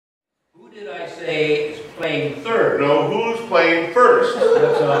say is playing third. No, who's playing first?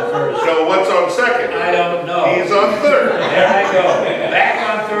 What's on first? No, what's on second? I don't know. He's on third. There I go. Back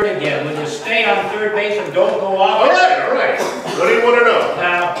on third again. Will you stay on third base and don't go off? All right. What do you want to know?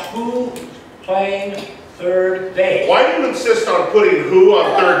 Now, who playing third base? Why do you insist on putting who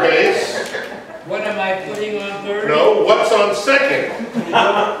on third base? What am I putting on third? No, what's on second? You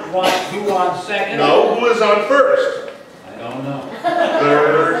don't want who on second? No, who is on first? I don't know.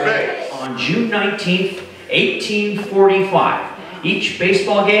 Third base. On June 19th, 1845, each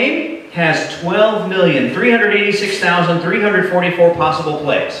baseball game has 12,386,344 possible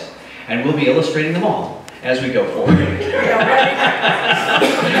plays. And we'll be illustrating them all as we go forward.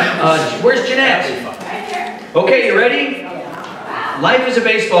 Where's Jeanette? Okay, you ready? Life is a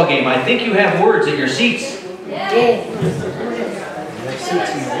baseball game. I think you have words at your seats. Yes.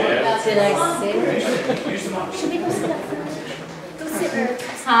 Should I sit?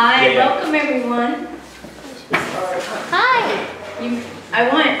 Hi, welcome everyone. Hi. I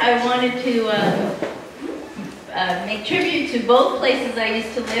wanted to make tribute to both places I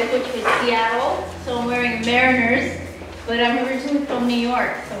used to live, which was Seattle. So I'm wearing a Mariners, but I'm originally from New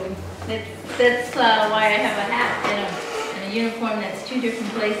York, so that's why I have a hat and a uniform that's two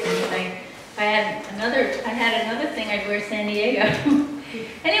different places. If I had another thing, I'd wear San Diego.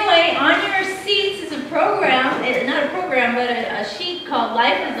 Anyway, on your seats is a program, not a program, but a sheet called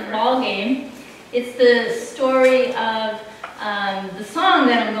Life is a Ball Game. It's the story of the song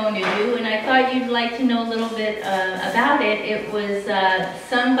that I'm going to do, and I thought you'd like to know a little bit about it. It was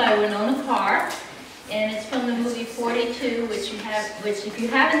sung by Winona Carr, and it's from the movie 42, which if you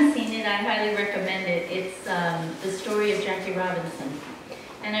haven't seen it, I highly recommend it. It's the story of Jackie Robinson.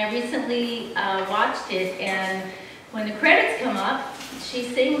 And I recently watched it, and when the credits come up, she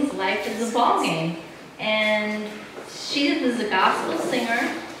sings Life is a Ball Game. And she was a gospel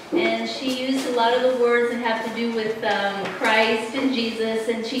singer, and she used a lot of the words that have to do with Christ and Jesus,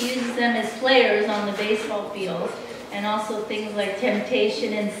 and she uses them as players on the baseball field, and also things like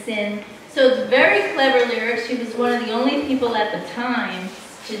temptation and sin. So it's very clever lyrics. She was one of the only people at the time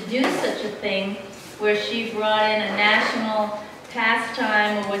to do such a thing, where she brought in a national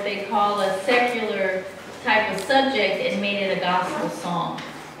pastime, or what they call a secular type of subject, and made it a gospel song.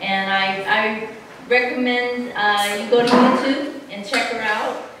 And I recommend you go to YouTube and check her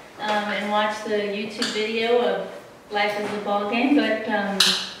out and watch the YouTube video of Life is a Ball Game. But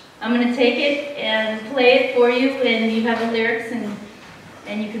I'm going to take it and play it for you, and you have the lyrics, and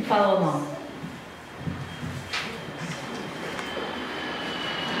you can follow along.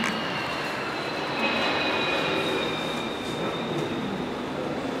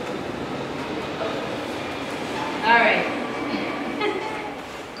 All right.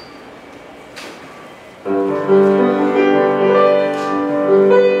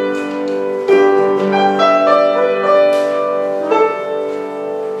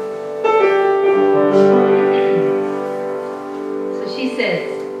 So she says,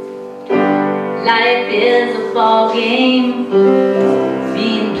 life is a ball game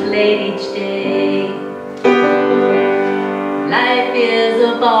being played each day. Life is a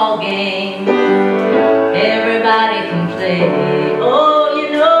ball game everybody can play. Oh, you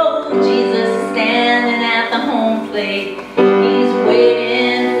know, Jesus is standing at the home plate. He's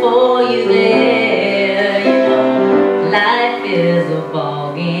waiting for you there. You know, life is a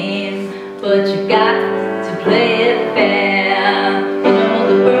ball game, but you got to play it fair. You know,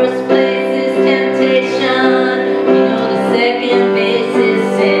 the first place is temptation. You know, the second base is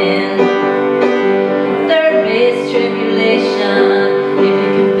sin. Third base, tribulation. If you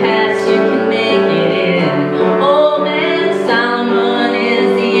can pass, you can make it.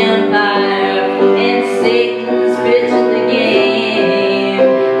 Satan's bitching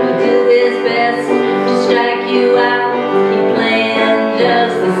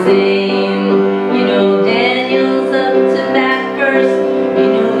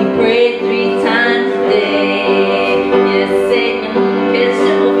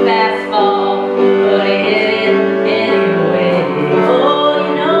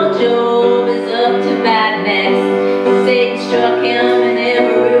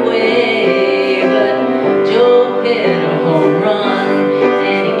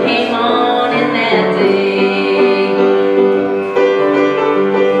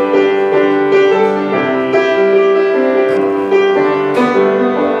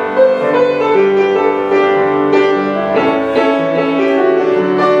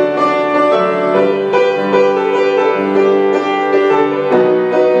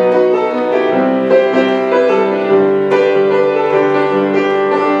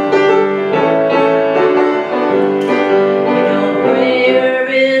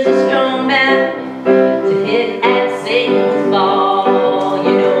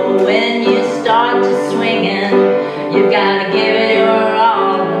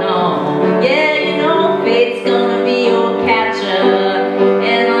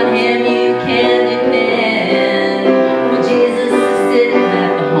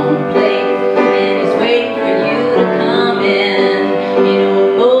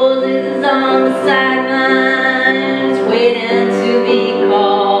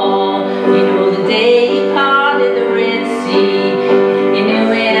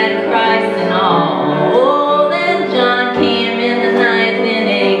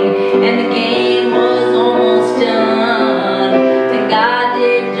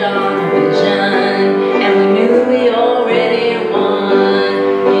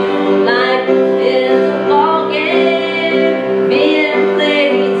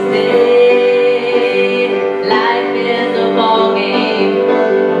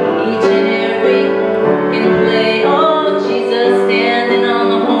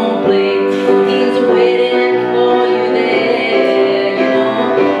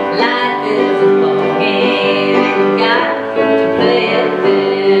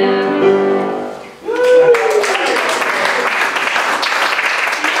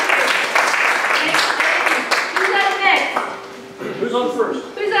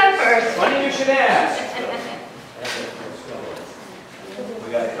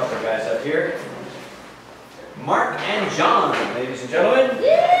We got a couple guys up here. Mark and John, ladies and gentlemen.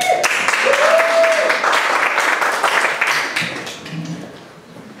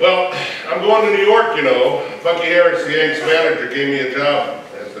 Well, I'm going to New York, you know. Bucky Harris, the Yanks manager, gave me a job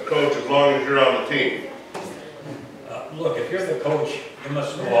as the coach as long as you're on the team. Look, if you're the coach, you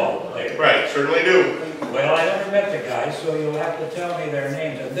must know all the players. Right, certainly do. Well, I never met the guys, so you'll have to tell me their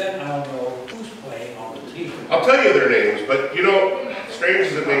names, and then I'll know who's playing on the team. I'll tell you their names, but you know, strange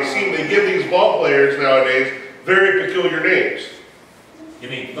as it may seem, they give these ball players nowadays very peculiar names. You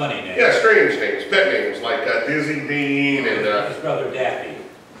mean funny names? Yeah, strange names, pet names, like Dizzy Dean and His brother Daffy.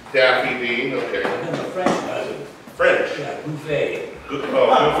 Daffy Dean, okay. And then the French cousin. French. Yeah, Buffet. Oh,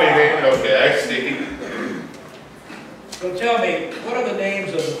 Buffet name, okay, I see. So tell me, what are the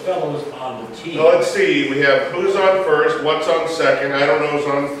names of the fellows on the team? Well, let's see, we have who's on first, what's on second, I don't know who's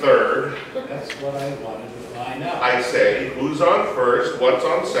on third. That's what I wanted to find out. I say, who's on first, what's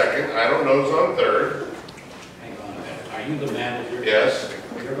on second, I don't know who's on third. Hang on a minute. Are you the manager? Yes.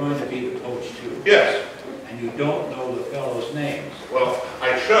 You're going to be the coach too. Yes. And you don't know the fellows' names. Well,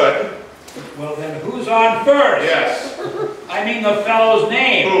 I should. Well then, who's on first? Yes. I mean the fellow's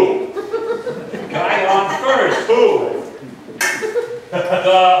name. Who? The guy on first. Who?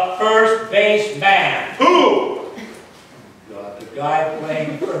 The first base man. Who? The guy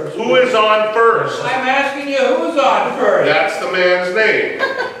playing first. Who is on first? I'm asking you, who's on first? That's the man's name.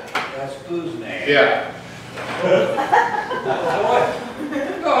 That's whose name? Yeah.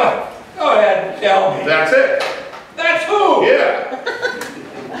 Go ahead and tell me. That's it. That's who? Yeah.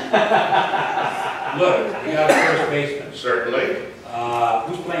 Look, you got a first baseman. Certainly.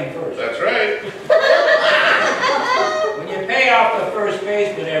 Who's playing first? That's right. When you pay off the first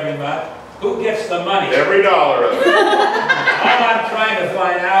baseman every month, who gets the money? Every dollar of it. All I'm trying to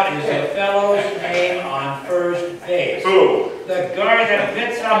find out is the fellow's name on first base. Who? The guy that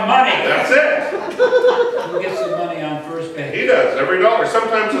gets the money. That's it. Who gets the money on first base? He does, every dollar.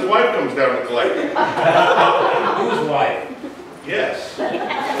 Sometimes his wife comes down to collect it. Whose wife? Yes.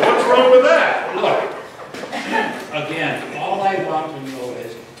 What's wrong with that? Look, again, all I want to know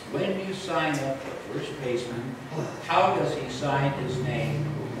is when you sign up for first baseman, how does he sign his name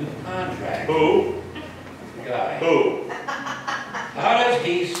with the contract? Who? The guy. Who? How does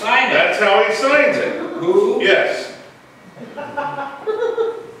he sign it? That's how he signs it. Who? Yes.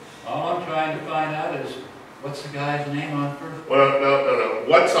 All I'm trying to find out is what's the guy's name on first? Well, no.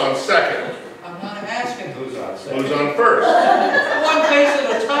 What's on second? I'm not asking who's on second. Who's on first? One base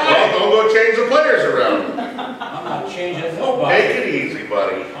at a Well, time. don't go change the players around. I'm not changing nobody. Take it easy,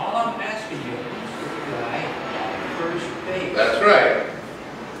 buddy. All I'm asking you, who's the guy on first base? That's right.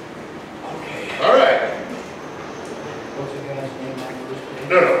 Okay. All right. What's the guy's name on first base?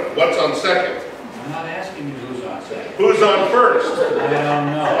 No. What's on second? I'm not asking you who's on second. Who's on first? I don't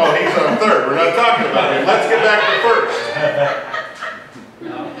know. Oh, he's on third. We're not talking about him. Let's get back to first.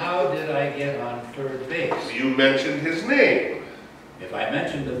 Now, how did I get on third base? You mentioned his name. If I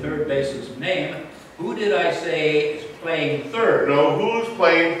mentioned the third baseman's name, who did I say is playing third? No, who's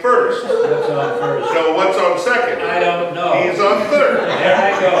playing first? What's on first? No, what's on second? I don't know. He's on third. There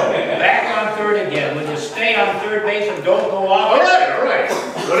I go. Back on third again. Will you stay on third base and don't go off? All right.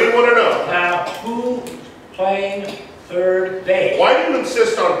 What do you want to know? Now, who's playing third base? Why do you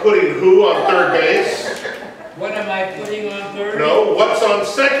insist on putting who on third base? What am I putting on third? No, what's on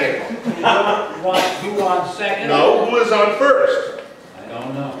second? You don't want who on second? No, who is on first? I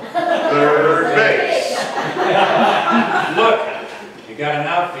don't know. Third base. Look, you got an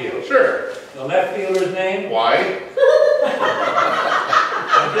outfield. Sure. The left fielder's name? Why?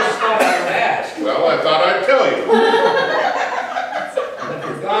 I just thought I would ask. Well, I thought I'd tell you. But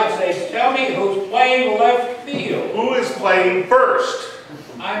for God's sakes, tell me who's playing left field. Who is playing first?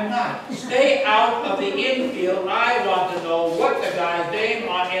 I'm not. Stay out of the infield. I want to know what the guy's name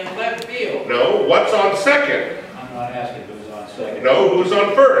in left field. No, what's on second? I'm not asking who's on second. No, who's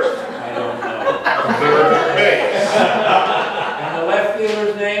on first? I don't know. Third base. And the left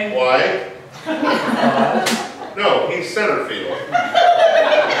fielder's name? Why? No, he's center field.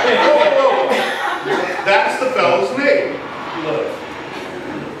 Whoa. That's the fellow's name.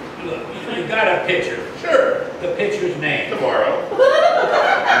 Look, you got a pitcher. Sure. The pitcher's name. Tomorrow.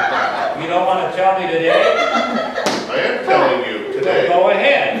 You don't want to tell me today? I am telling you today. Well, go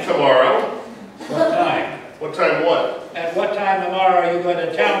ahead. Tomorrow. What time? What time what? At what time tomorrow are you going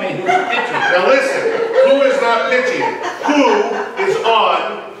to tell me who's pitching? Now listen, who is not pitching? Who is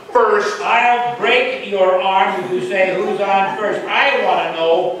on first? I'll break your arm if you say who's on first. I want to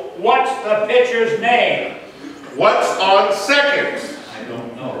know what's the pitcher's name. What's on second? I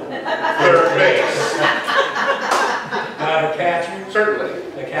don't know. Third base. Now got a catcher? Certainly.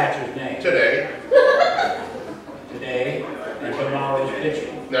 The catcher's name. Today. Today and tomorrow's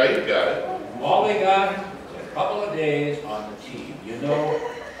pitching. Now you've got it. All they got is a couple of days on the team. You know,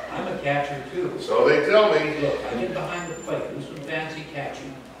 I'm a catcher too. So they tell me. Look, I get behind the plate, do some fancy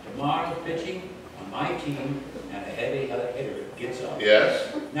catching. Tomorrow's pitching on my team, and a heavy hitter gets up.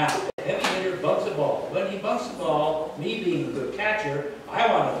 Yes. Now, the heavy hitter bunts the ball. When he bunts the ball, me being a good catcher, I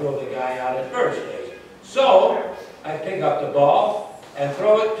want to throw the guy out at first base. So, I pick up the ball and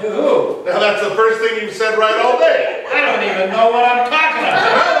throw it to who? Now that's the first thing you've said right all day. I don't even know what I'm talking about.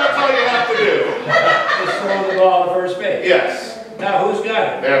 Well, that's all you have to do. Just throw the ball to first base. Yes. Now, who's got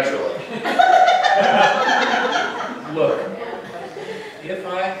it? Naturally. Look, if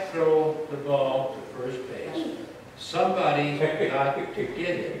I throw the ball to first base, somebody's got to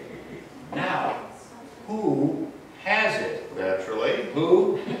get it. Now, who has it? Naturally.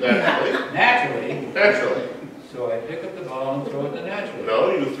 Who? Naturally. Naturally. Naturally. So I pick up the ball and throw it to naturally.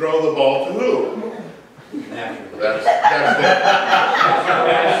 No, you throw the ball to who? Naturally. That's That's what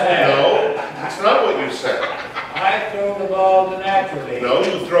I said. No, that's not what you said. I throw the ball to naturally. No,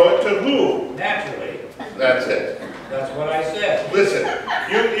 you throw it to who? Naturally. That's it. That's what I said. Listen,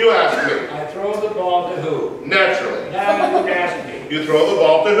 you asked me. I throw the ball to who? Naturally. Now you ask me. You throw the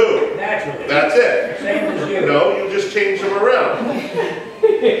ball to who? Naturally. That's it. Same as you. No, you just change them around.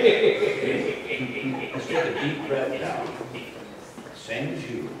 Let's take a deep breath now. Same as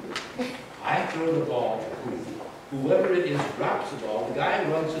you. I throw the ball to who? Whoever it is drops the ball. The guy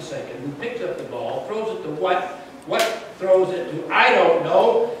runs the second. Who picks up the ball, throws it to what? What throws it to? I don't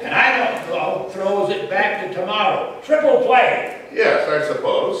know. And I don't know. Throws it back to tomorrow. Triple play. Yes, I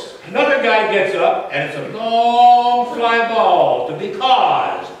suppose. Another guy gets up, and it's a long fly ball to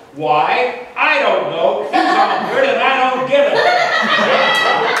because. Why? I don't know. He's on good, and I don't give a damn.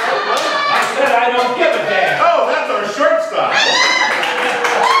 I said I don't give a damn. Oh, that's our shortstop.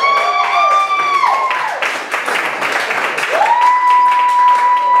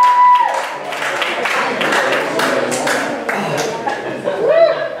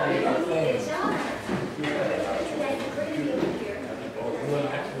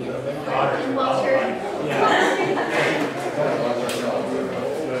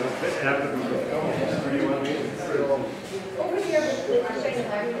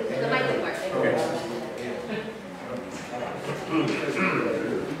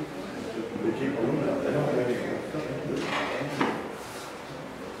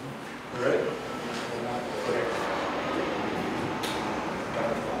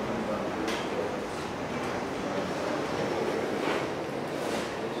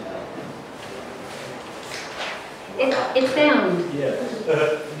 It's bound. Yes. Is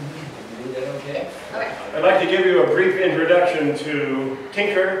that okay? All right. I'd like to give you a brief introduction to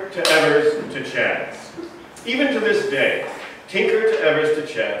Tinker to Evers to Chance. Even to this day, Tinker to Evers to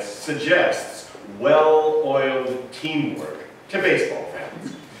Chance suggests well-oiled teamwork to baseball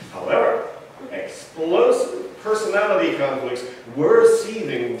fans. However, explosive personality conflicts were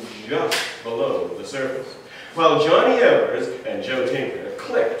seething just below the surface. While Johnny Evers and Joe Tinker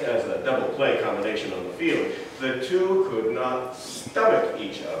clicked as a double-play combination on the field, the two could not stomach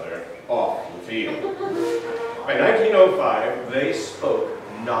each other off the field. By 1905, they spoke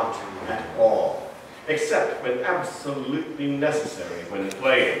not at all, except when absolutely necessary when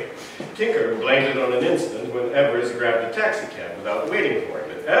playing. Tinker blamed it on an incident when Evers grabbed a taxicab without waiting for him,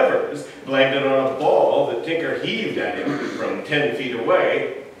 and Evers blamed it on a ball that Tinker heaved at him from 10 feet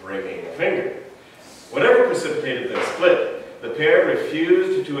away, breaking a finger. Whatever precipitated their split, the pair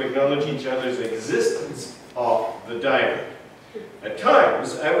refused to acknowledge each other's existence off the diamond. At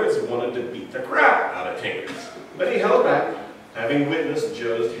times, Evers wanted to beat the crap out of Tinker, but he held back, having witnessed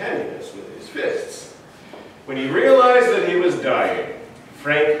Joe's handiness with his fists. When he realized that he was dying,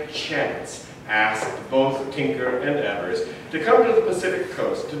 Frank Chance asked both Tinker and Evers to come to the Pacific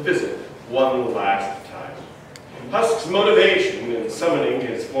Coast to visit one last time. Husk's motivation in summoning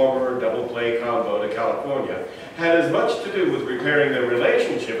his former double-play combo to California had as much to do with repairing their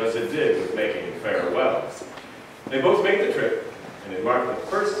relationship as it did with making farewells. They both made the trip, and it marked the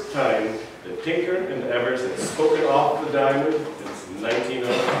first time that Tinker and Evers had spoken off the diamond since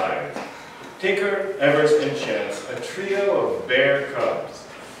 1905. Tinker, Evers, and Chance, a trio of bear cubs,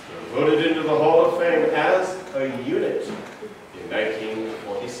 were voted into the Hall of Fame as a unit in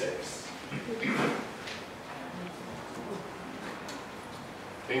 1946.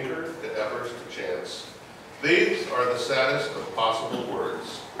 Tinker to Evers to Chance. These are the saddest of possible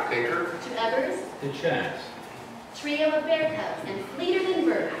words. Tinker, To Evers, The Chance. trio of bear cubs and fleeter than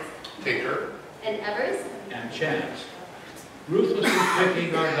birds. Tinker, And Evers, And Chance. ruthlessly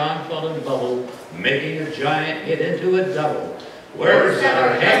picking our Gonfallen bubble, making a giant hit into a double. Words that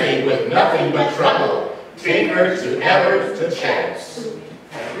are heavy with nothing but trouble. Tinker to Evers to Chance.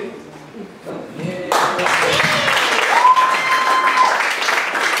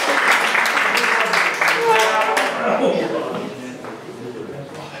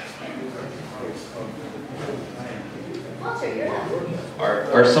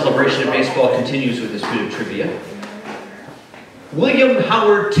 Our celebration of baseball continues with this bit of trivia. William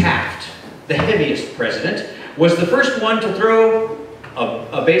Howard Taft, the heaviest president, was the first one to throw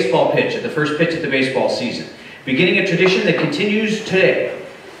a baseball pitch at the first pitch of the baseball season, beginning a tradition that continues today.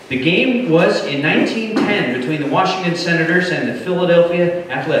 The game was in 1910 between the Washington Senators and the Philadelphia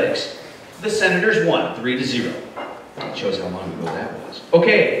Athletics. The Senators won 3-0. That shows how long ago that was.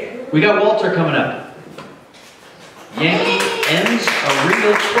 Okay, we got Walter coming up. Yankee ends a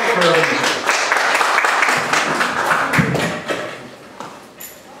real corker of a mystery.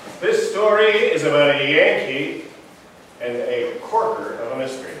 This story is about a Yankee and a corker of a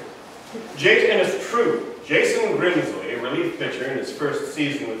mystery. And it's true, Jason Grimsley, a relief pitcher in his first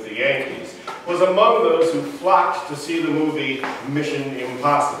season with the Yankees, was among those who flocked to see the movie Mission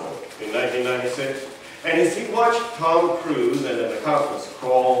Impossible in 1996. And as he watched Tom Cruise and an accomplice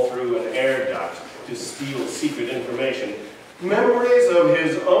crawl through an air duct to steal secret information, memories of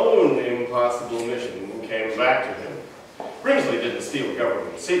his own impossible mission came back to him. Grimsley didn't steal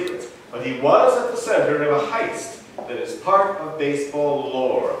government secrets, but he was at the center of a heist that is part of baseball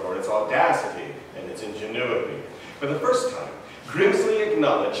lore for its audacity and its ingenuity. For the first time, Grimsley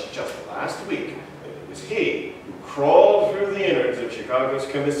acknowledged just last week that it was he who crawled through the innards of Chicago's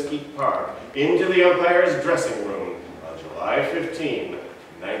Comiskey Park into the umpire's dressing room on July 15,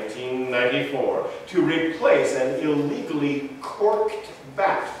 1994, to replace an illegally corked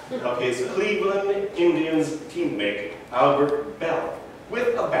bat of his Cleveland Indians teammate Albert Bell with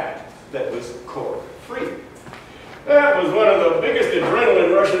a bat that was cork-free. That was one of the biggest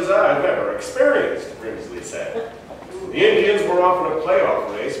adrenaline rushes I've ever experienced, Grimsley said. The Indians were off in a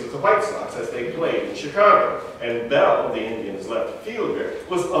playoff race with the White Sox as they played in Chicago, and Bell, the Indians' left fielder,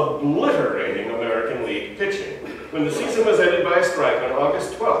 was obliterating American League pitching. When the season was ended by a strike on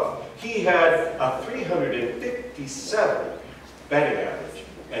August 12th, he had a 357 batting average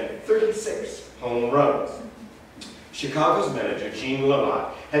and 36 home runs. Chicago's manager, Gene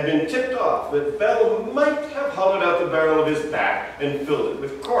Lamott, had been tipped off that Bell might have hollowed out the barrel of his bat and filled it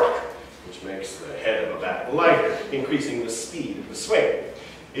with cork, which makes the head of a bat lighter, increasing the speed of the swing.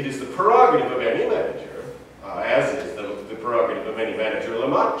 It is the prerogative of any manager, as is the prerogative of any manager,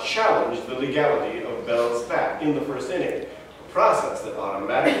 Lamott challenged the legality of Bell's bat in the first inning, a process that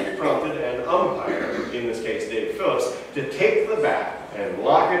automatically prompted an umpire, in this case Dave Phillips, to take the bat and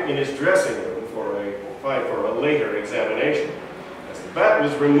lock it in his dressing room for a later examination. As the bat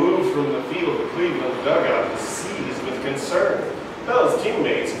was removed from the field, the Cleveland dugout was seized with concern. Bell's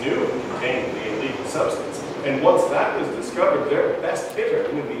teammates knew it contained the illegal substance, and once that was discovered, their best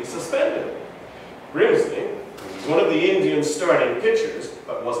hitter would be suspended. Grimsley, who was one of the Indians' starting pitchers,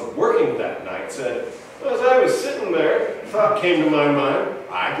 but wasn't working that night, said, "Well, as I was sitting there, a thought came to my mind,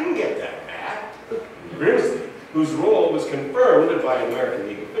 I can get that bat." Grimsley, whose role was confirmed by American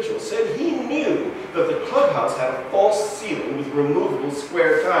League officials, said he knew that the clubhouse had a false ceiling with removable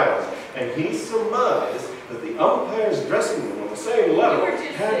square tiles, and he surmised that the umpire's dressing room on the same level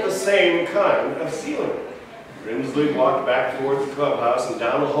had the same kind of ceiling. Grimsley walked back towards the clubhouse and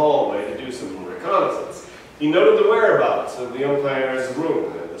down the hallway to do some reconnaissance. He noted the whereabouts of the umpire's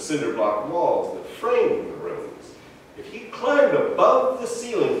room and the cinder block walls that framed the rooms. If he climbed above the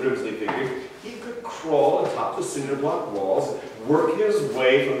ceiling, Grimsley figured, he could crawl atop the cinder block walls, work his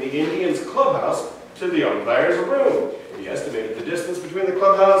way from the Indians' clubhouse to the umpire's room. He estimated the distance between the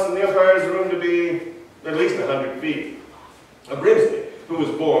clubhouse and the umpire's room to be at least 100 feet. Grimsley, who was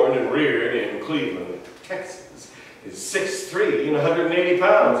born and reared in Cleveland, Texas, is 6'3" and 180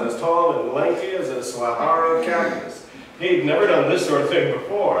 pounds, as tall and lanky as a Sahara cactus. He'd never done this sort of thing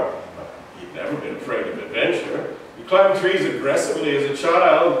before. He'd never been afraid of adventure. He climbed trees aggressively as a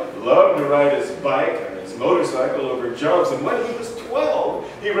child, loved to ride his bike and his motorcycle over jumps, and when he was 12,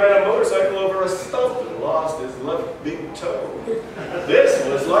 he ran a motorcycle over a stump and lost his left big toe. "This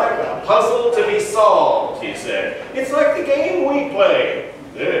was like a puzzle to be solved," he said. "It's like the game we play.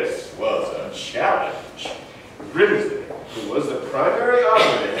 This was a challenge." Grimsley, who was the primary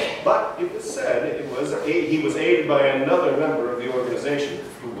operator, but it was said he was aided by another member of the organization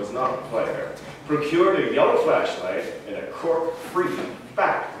who was not a player, procured a yellow flashlight and a cork-free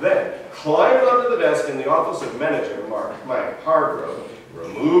bat, then climbed onto the desk in the office of manager Mike Hargrove,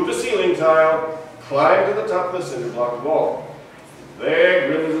 removed a ceiling tile, climbed to the top of the cinder block wall. There,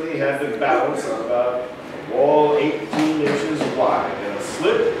 Grimsley had to balance on about a wall 18 inches wide. In a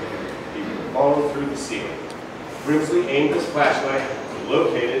slip, he would fall through the ceiling. Grimsley aimed his flashlight and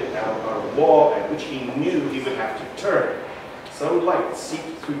located it out on a wall at which he knew he would have to turn. Some light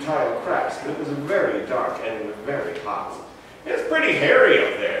seeped through tile cracks, but it was very dark and very hot. "It's pretty hairy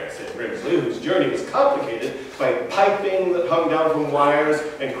up there," said Grimsley, whose journey was complicated by piping that hung down from wires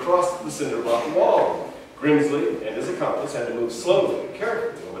and crossed the cinderblock wall. Grimsley and his accomplice had to move slowly and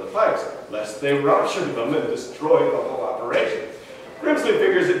carefully over the pipes, lest they ruptured them and destroyed the whole operation. Grimsley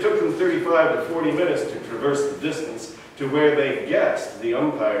figures it took them 35 to 40 minutes to traverse the distance to where they guessed the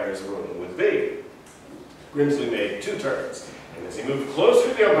umpire's room would be. Grimsley made 2 turns, and as he moved closer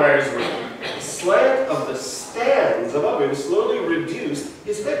to the umpire's room, the slant of the stands above him slowly reduced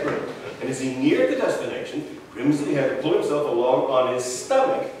his headroom. And as he neared the destination, Grimsley had to pull himself along on his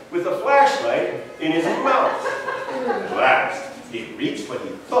stomach with a flashlight in his mouth. At last, he reached what he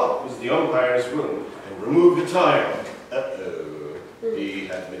thought was the umpire's room and removed a tile. Uh-oh, he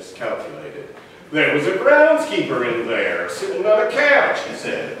had miscalculated. There was a groundskeeper in there, sitting on a couch, he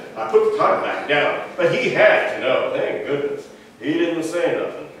said. I put the tile back down, but he had to know, thank goodness. He didn't say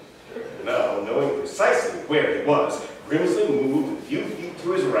nothing. Now, knowing precisely where he was, Grimsley moved a few feet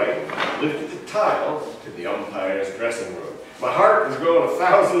to his right and lifted the tile to the umpire's dressing room. My heart was going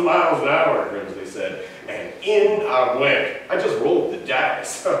 1,000 miles an hour, Grimsley said, and in I went. I just rolled the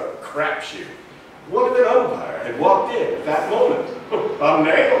dice. Crapshoot. What if an umpire had walked in at that moment? I'm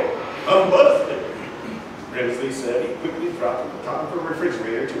nailed. I'm busted. Grimsley said he quickly dropped from the top of the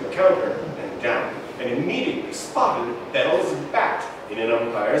refrigerator to the counter and down, and immediately spotted Bell's bat in an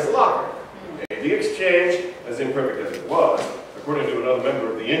umpire's locker. He made the exchange, as imperfect as it was. According to another member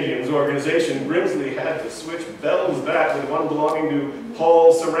of the Indians organization, Grimsley had to switch Bell's bat with one belonging to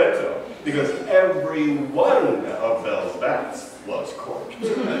Paul Sorrento, because every one of Bell's bats was corked.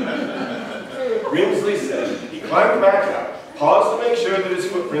 Grimsley said he climbed back out, paused to make sure that his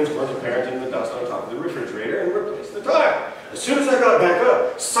footprints weren't apparent in the dust on top of the refrigerator, and replaced the tile. As soon as I got back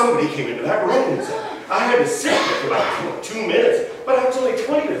up, somebody came into that room and said, I had to sit there for about 2 minutes, but I was only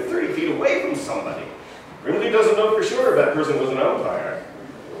 20 or 30 feet away from somebody. Grimsley doesn't know for sure if that person was an umpire.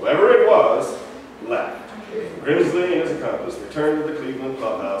 Whoever it was, left. Grimsley and his accomplice returned to the Cleveland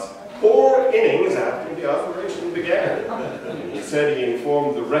clubhouse 4 innings after the operation began. He said he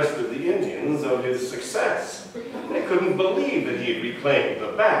informed the rest of the Indians of his success. They couldn't believe that he had reclaimed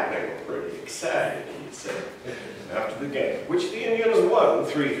the bat. They were pretty excited, he said. After the game, which the Indians won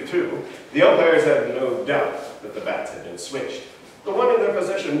 3-2, the umpires had no doubt that the bats had been switched. The one in their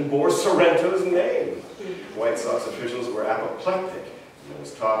possession bore Sorrento's name. White Sox officials were apoplectic, and there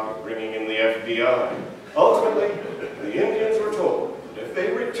was talk of bringing in the FBI. Ultimately, the Indians were told that if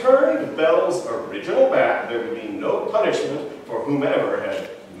they returned Bell's original bat, there would be no punishment for whomever had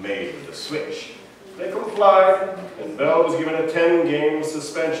made the switch. They complied, and Bell was given a 10-game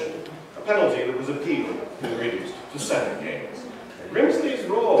suspension, a penalty that was appealed and reduced to 7 games. And Grimsley's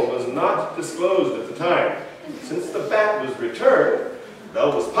role was not disclosed at the time. Since the bat was returned,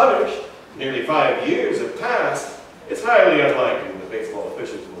 Bell was punished. Nearly 5 years have passed. It's highly unlikely that baseball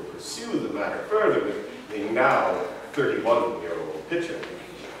officials will pursue the matter further with the now 31-year-old pitcher.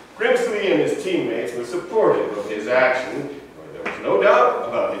 Grimsley and his teammates were supportive of his action. There was no doubt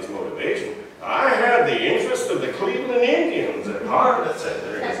about his motivation. I had the interest of the Cleveland Indians at heart, said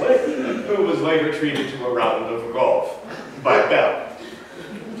Grimsley, who was later treated to a round of golf by Bell.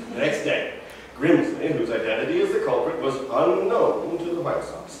 The next day, Grimsley, whose identity as the culprit was unknown to the White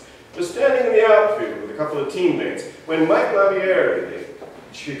Sox, was standing in the outfield with a couple of teammates when Mike Lavieri, the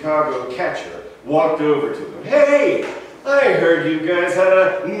Chicago catcher, walked over to them. Hey, I heard you guys had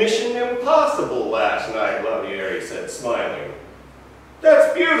a Mission Impossible last night, Lavieri said, smiling.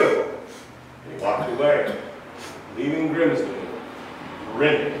 That's beautiful. And he walked away, leaving Grimsley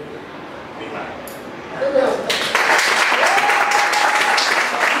grinning behind.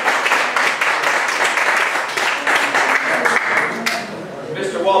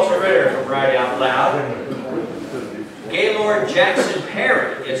 Mr. Walter Ritter from Right Out Loud. Gaylord Jackson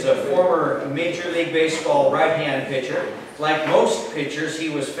Perry is a former Major League Baseball right-hand pitcher. Like most pitchers, he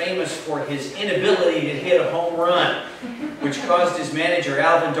was famous for his inability to hit a home run, which caused his manager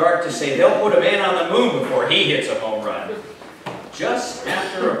Alvin Dark to say they'll put a man on the moon before he hits a home run. Just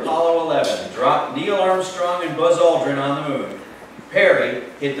after Apollo 11 dropped Neil Armstrong and Buzz Aldrin on the moon, Perry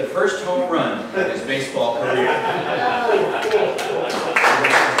hit the first home run of his baseball career.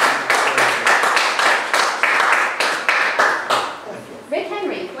 Rick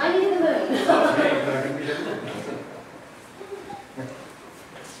Henry, climbing to the moon.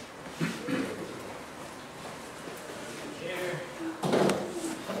 Here.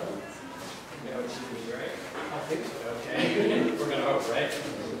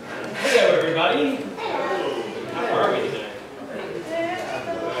 Hello, everybody. How are we tonight?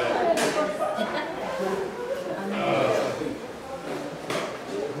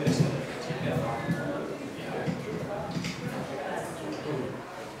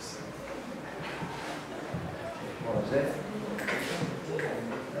 What was that?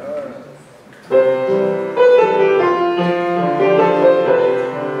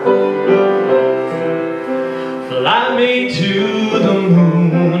 Fly me to the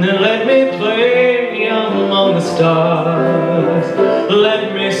moon and let me play among the stars.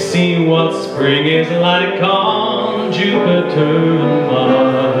 Let me see what spring is like on Jupiter and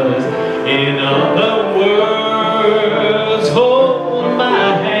Mars. In other words, hold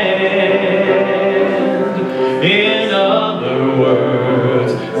my hand. In other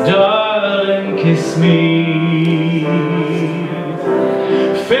words, darling, kiss me.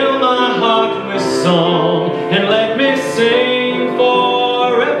 Fill my heart with song and let me sing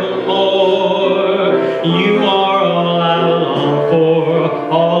forevermore. You are all I long for,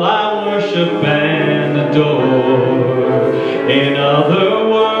 all I worship and adore. In other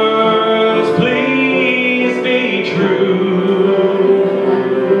words, please be true.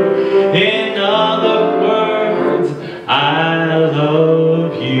 In other words, I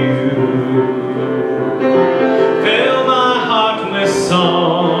love you. Fill my heart with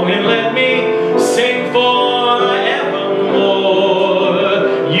song and let me sing forevermore.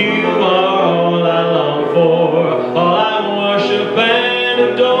 You are all I long for, all I worship and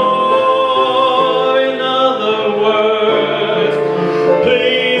adore. In other words,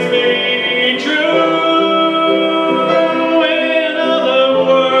 please be true. In other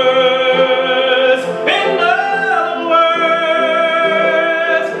words, in other words,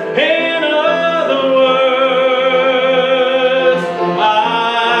 in other words, I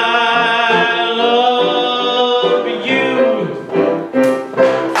love you.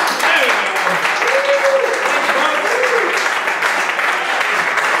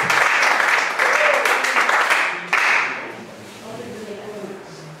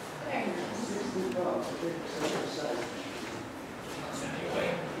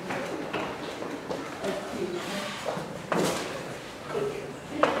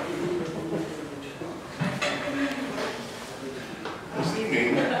 This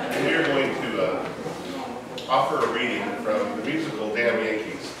evening, we are going to offer a reading from the musical Damn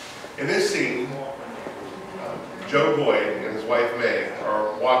Yankees. In this scene, Joe Boyd and his wife May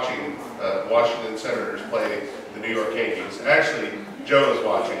are watching Washington Senators play the New York Yankees. Actually, Joe is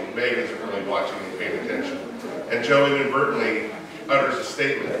watching. May isn't really watching and paying attention. And Joe inadvertently utters a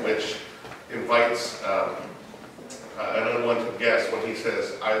statement which invites an unwanted guess when he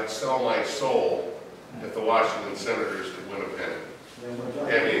says, "I'd sell my soul if the Washington Senators could win a pennant."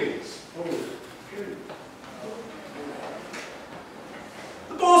 Damn Yankees.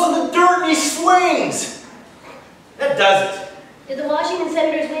 The ball's in the dirt and he swings! That does it. Did the Washington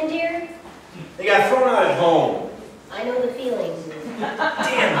Senators win, dear? They got thrown out at home. I know the feeling.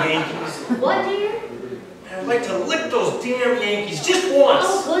 Damn Yankees. What, dear? I'd like to lick those damn Yankees just once.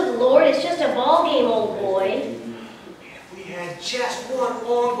 Oh, good Lord, it's just a ball game, old boy. If we had just one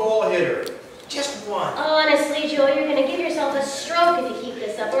long ball hitter. Just one. Honestly, Joe, you're going to give yourself a stroke if you keep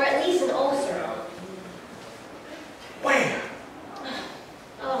this up, or at least an ulcer. Wham!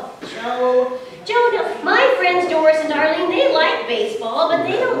 Oh, Joe. Joe, no, my friends Doris and Darlene, they like baseball, but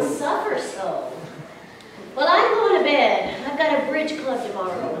they don't suffer so. Well, I'm going to bed. I've got a bridge club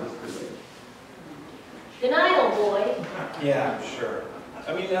tomorrow. Good night, old boy. Yeah, sure.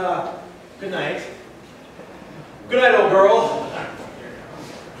 I mean, good night. Good night, old girl.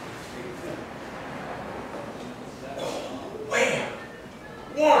 Wham!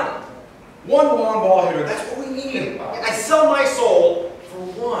 One long ball hitter. That's what we need. I sell my soul for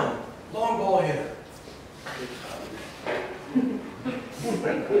one long ball hitter.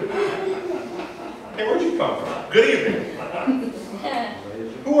 Hey, where'd you come from? Good evening.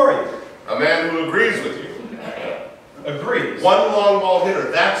 Who are you? A man who agrees with you. Agrees. One long ball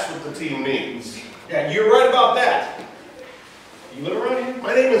hitter, that's what the team needs. Yeah, you're right about that. You live around here?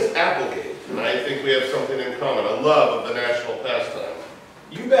 My name is Applegate, and I think we have something in common, a love of the national pastime.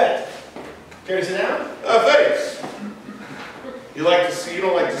 You bet. Care to sit down? Thanks. You don't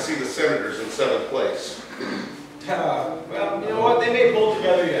like to see the Senators in 7th place. Well, you know what? They may pull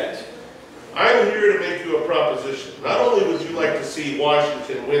together yet. I'm here to make you a proposition. Not only would you like to see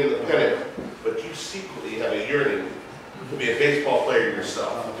Washington win the pennant, but you secretly have a yearning to be a baseball player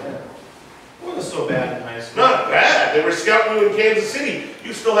yourself. It wasn't so bad in high school. Not bad. They were scouting you in Kansas City.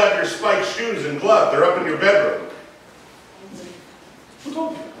 You still have your spiked shoes and glove. They're up in your bedroom. Who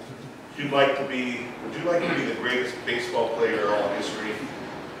told you? would you like to be the greatest baseball player in all history?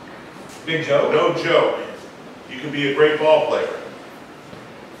 Big Joe? No joke. You can be a great ball player.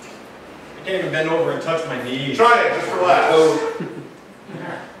 I can't even bend over and touch my knees. Try it, just relax.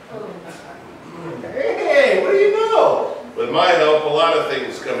 Hey, what do you know? With my help, a lot of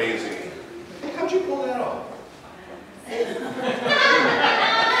things come easy. Hey, how'd you pull that off?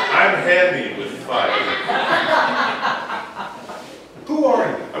 I'm handy with fire. Who are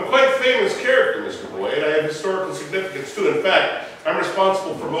you? I'm quite a famous character, Mr. Boyd. I have historical significance too. In fact, I'm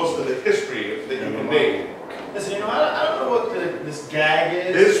responsible for most of the history that you can name. Listen, you know, I don't know what this gag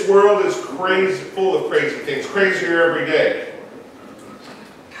is. This world is crazy, full of crazy things, crazier every day.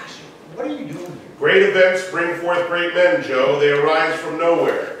 Gosh, what are you doing here? Great events bring forth great men, Joe. They arise from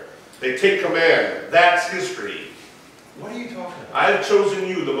nowhere. They take command. That's history. What are you talking about? I've chosen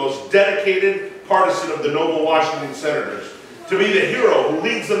you, the most dedicated partisan of the noble Washington Senators, to be the hero who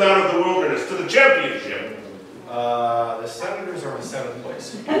leads them out of the wilderness to the championship. The Senators are in 7th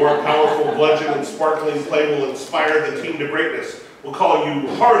place. Your powerful bludgeon and sparkling play will inspire the team to greatness. We'll call you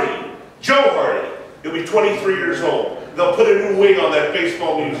Hardy, Joe Hardy. You'll be 23 years old. They'll put a new wing on that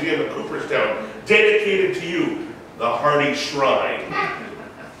baseball museum in Cooperstown, dedicated to you, the Hardy Shrine.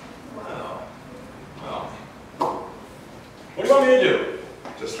 Wow. Wow. What do you want me to do?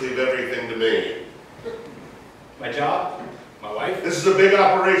 Just leave everything to me. My job? My wife? This is a big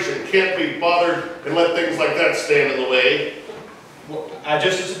operation. Can't be bothered and let things like that stand in the way. Well, I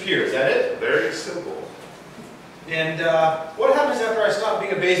just disappear, is that it? Very simple. And what happens after I stop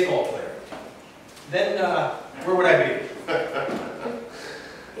being a baseball player? Then where would I be?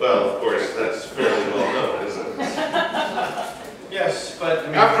 Well, of course, that's fairly well known, isn't it? Yes, but I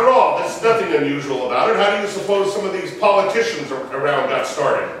mean, After all, there's nothing unusual about it. How do you suppose some of these politicians around got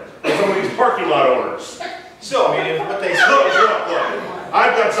started? Or some of these parking lot owners? still, I mean, what they say Look, is... look.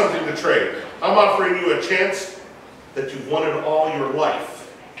 I've got something to trade. I'm offering you a chance that you've wanted all your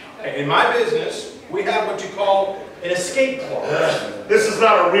life. In my business, we have what you call an escape clause. This is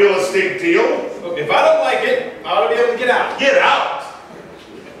not a real estate deal. Look, if I don't like it, I ought to be able to get out. Get out!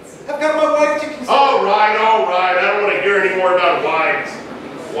 I've got my wife to consider. All right. I don't want to hear any more about wives.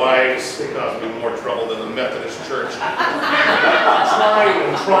 Wives, they cause me more trouble than the Methodist Church.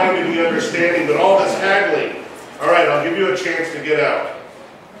 I'm trying to be understanding, but all this haggling. All right, I'll give you a chance to get out.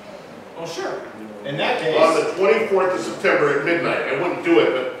 Oh, sure. In that case... On the 24th of September at midnight. I wouldn't do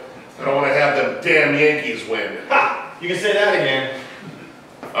it, but I don't want to have them damn Yankees win. Ha! You can say that again.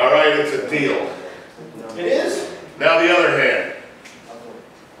 All right, it's a deal. It is? Now the other hand.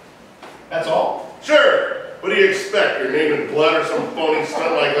 That's all? Sure. What do you expect? Your name in blood or some phony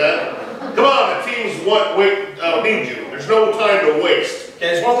stunt like that? Come on, the teams need you. There's no time to waste.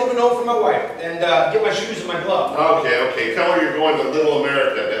 Okay, I just want to leave a note for my wife and get my shoes and my glove. Okay. Tell her you're going to Little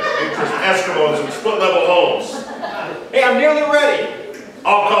America to interest Eskimos in split-level homes. Hey, I'm nearly ready.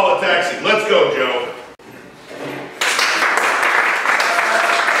 I'll call a taxi. Let's go, Joe.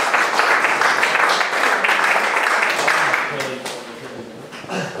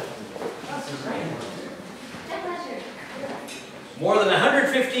 More than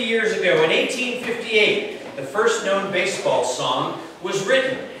 150 years ago, in 1858, the first known baseball song was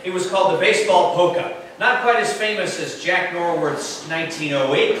written. It was called the Baseball Polka. Not quite as famous as Jack Norworth's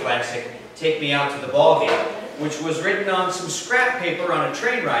 1908 classic, Take Me Out to the Ballgame, which was written on some scrap paper on a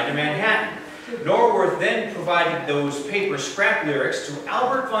train ride to Manhattan. Norworth then provided those paper scrap lyrics to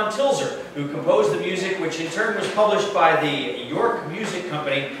Albert von Tilzer, who composed the music, which in turn was published by the York Music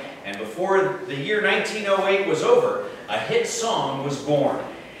Company. And before the year 1908 was over, a hit song was born.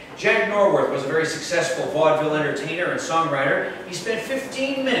 Jack Norworth was a very successful vaudeville entertainer and songwriter. He spent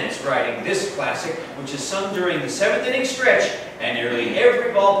 15 minutes writing this classic, which is sung during the 7th inning stretch at nearly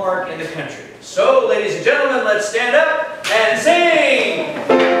every ballpark in the country. So, ladies and gentlemen, let's stand up and sing!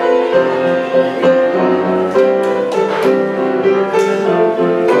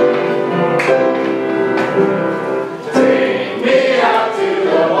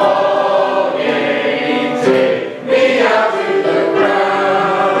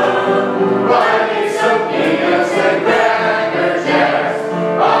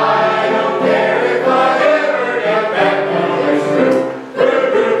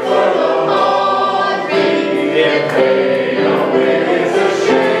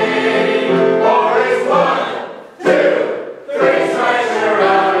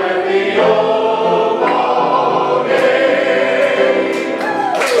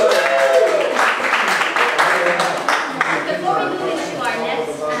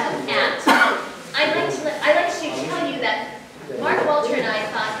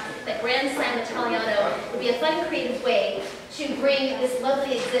 Italiano would be a fun, creative way to bring this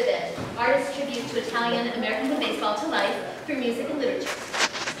lovely exhibit artist's tribute to Italian Americans in baseball to life through music and literature.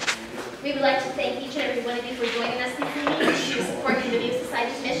 We would like to thank each and every one of you for joining us this evening to support Convivio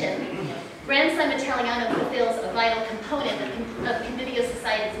Society's mission. Grand Slam Italiano fulfills a vital component of Convivio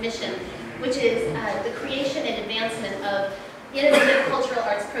Society's mission, which is the creation and advancement of innovative cultural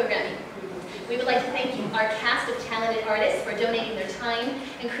arts programming. We would like to thank our cast of talented artists for donating their time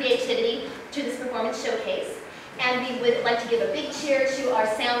and creativity to this performance showcase. And we would like to give a big cheer to our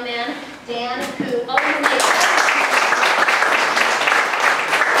sound man, Dan, who always makes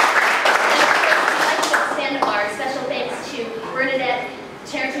our special thanks to Bernadette,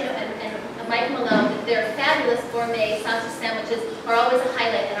 Tarantino, and Mike Malone. Their fabulous gourmet sausage sandwiches are always a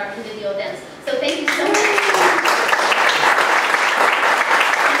highlight at our Convivio events. So thank you so much.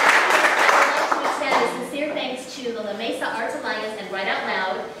 I'd like to extend a sincere thanks to the La Mesa Arts Alliance and Write Out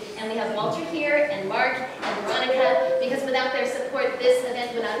Loud. And we have Walter here, and Mark, and Veronica, because without their support, this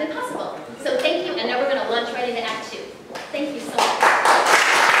event would not have been possible. So thank you, and now we're going to lunge right into Act 2. Thank you so much.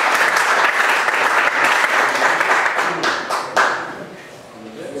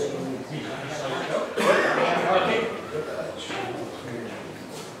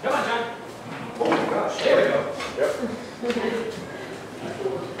 Come on, John. Oh, gosh. There we go. Yep.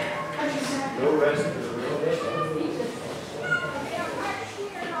 No rest.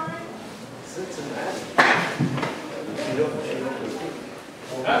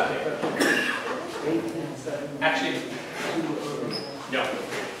 Actually, no,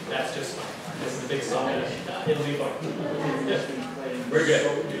 that's just fine. This is a big song. It'll be fun. We're good.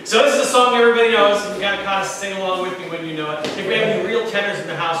 So this is a song everybody knows. You gotta kind of sing along with me when you know it. If we have any real tenors in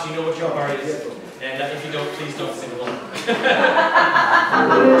the house, you know what your heart is. And if you don't, please don't sing along.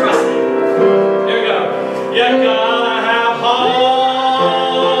 Trust me. Here we go. You gotta have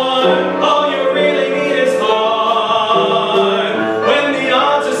heart. All you really need is heart. When the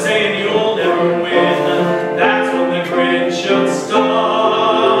odds are saying you'll never win, that's when the grin should start.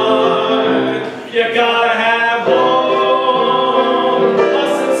 You gotta have hope.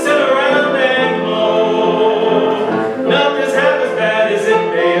 Mustn't sit around and moan. Nothing's half as bad as it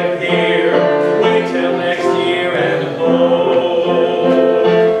may appear. Wait till next year and hope.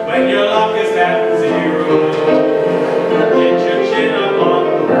 When your luck is at zero, get your chin up on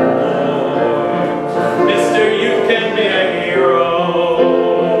the board. Mister, you can be a hero.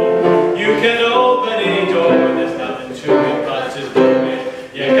 You can open any door. There's nothing to it but to do it.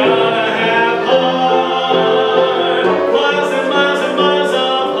 You gotta have heart. Miles and miles and miles of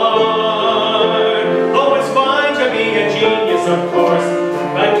heart. Oh, it's fine to be a genius, of course,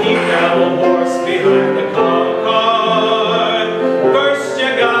 but keep that old horse behind the cart. First, you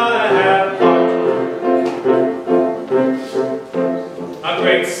gotta have heart. A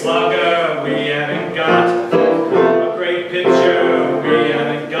great slugger we haven't got. A great pitcher we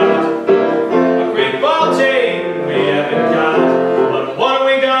haven't got. A great ball team we haven't got. But what do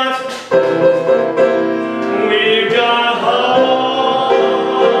we got? We've got heart.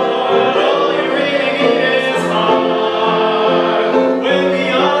 All you really need is heart. When the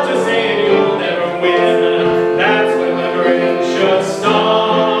odds are saying you'll never win, that's when the grin should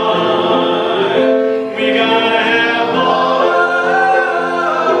start. We gotta have heart.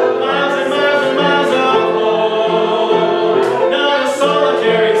 Miles and miles and miles of hope. Not a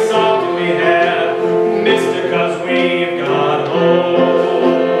solitary sock do we have, mister, 'cause we've got hope.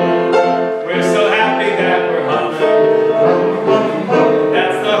 We're so happy that we're humming.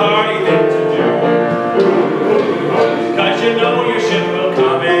 That's the hardy thing to do. 'Cause you know your ship will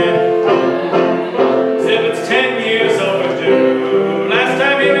come in. As if it's 10 years overdue. Last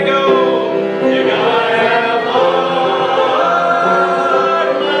time, here we go. You gotta have heart.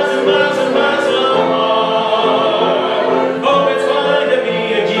 Miles and miles and miles of heart. Oh, it's fine to be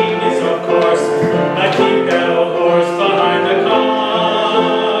a genius, of course. I keep that old horse behind the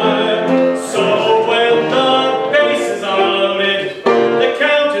cart. So when the bases are loaded, the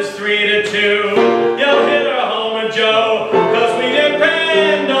count is 3-2. You'll hit a homer, Joe, 'cause we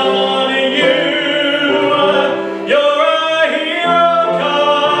depend on you. You're a hero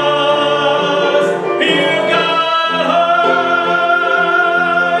 'cause you've got heart.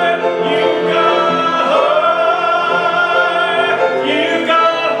 You've got heart. You've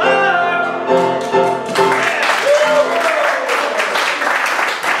got heart.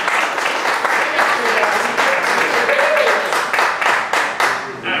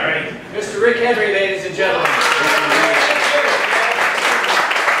 All right. Mr. Rick Henry, ladies and gentlemen.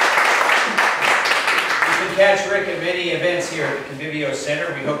 You can catch Rick at many events here at the Convivio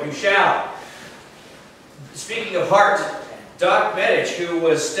Center. We hope you shall. Speaking of heart, Doc Medich, who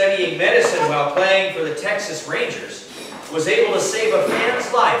was studying medicine while playing for the Texas Rangers, was able to save a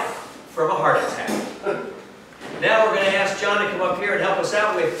fan's life from a heart attack. Now we're going to ask John to come up here and help us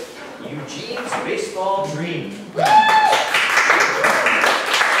out with Eugene's baseball dream.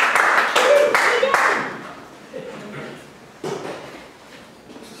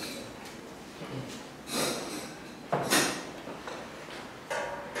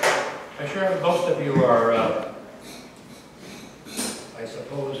 I'm sure most of you are, I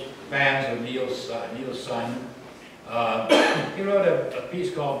suppose, fans of Neil Simon. He wrote a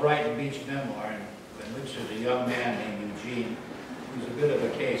piece called Brighton Beach Memoir, in which there's a young man named Eugene who's a bit of a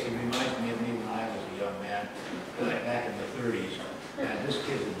case. He reminds me of me when I was a young man, back in the 30s. And this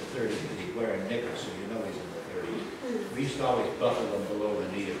kid's in the 30s because he's wearing knickers, so you know he's in the 30s. We used to always buckle them below the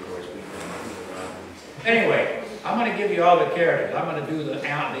knee, of course. We couldn't move around. Anyway, I'm going to give you all the characters. I'm going to do the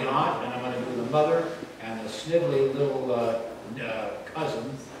aunt, and I'm going to do the mother, and the snivelly little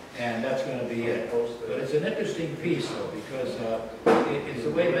cousin, and that's going to be it. But it's an interesting piece, though, because it's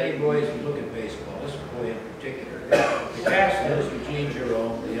the way many boys look at baseball, this boy in particular. The cast is Eugene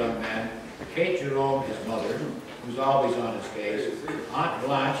Jerome, the young man, Kate Jerome, his mother, who's always on his case, Aunt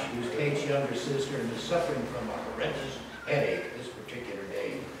Blanche, who's Kate's younger sister and is suffering from a horrendous headache this particular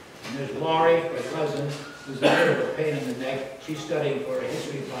day. And there's Laurie, her cousin, who's a bit of a pain in the neck. She's studying for a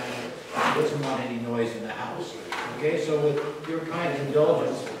history final and doesn't want any noise in the house. Okay, so with your kind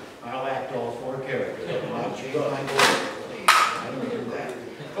indulgence, I'll act all four characters. I'll change my voice, please. I don't do that.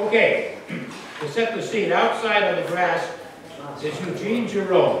 Okay, to set the scene, outside on the grass is Eugene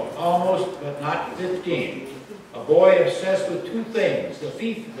Jerome, almost but not 15. A boy obsessed with two things, the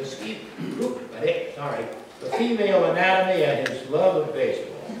female anatomy and his love of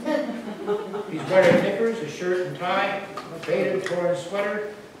baseball. He's wearing knickers, a shirt and tie, a faded torn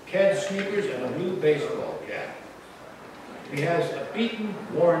sweater, Keds sneakers, and a blue baseball cap. He has a beaten,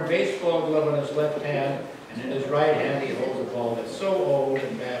 worn baseball glove in his left hand, and in his right hand he holds a ball that's so old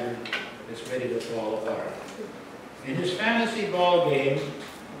and battered it's ready to fall apart. In his fantasy ball game,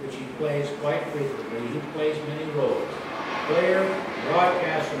 which he plays quite frequently, he plays many roles: player,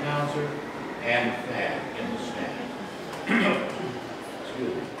 broadcast announcer, and fan in the stand.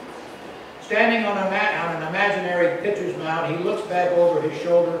 Excuse me. Standing on an imaginary pitcher's mound, he looks back over his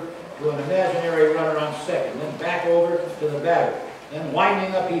shoulder to an imaginary runner on second, then back over to the batter. Then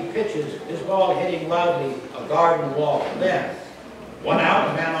winding up, he pitches, his ball hitting loudly a garden wall. Then, one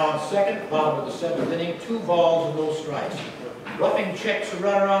out, man on second, bottom of the seventh inning, 2 balls and no strikes. Roughing checks the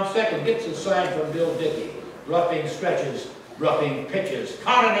runner on second, gets a sign from Bill Dickey. Roughing stretches, roughing pitches,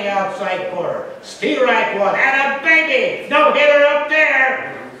 caught in the outside corner. Steal right one, and a baby! No hitter up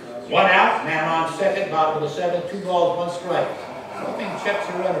there! 1 out, man on second, bottom of the seventh, 2 balls, 1 strike. Roughing checks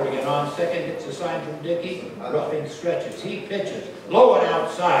the runner again on second, gets a sign from Dickey. Roughing stretches, he pitches, low and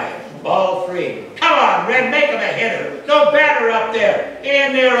outside, ball 3. Come on, Red, make him a hitter. No batter up there.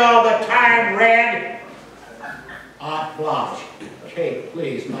 In there all the time, Red. Aunt Blanche, Kate,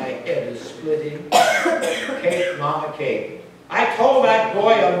 please, my head is splitting. Kate, Mama Kate. I told that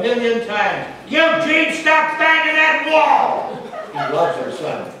boy 1,000,000 times, Eugene, stop banging that wall. He loves her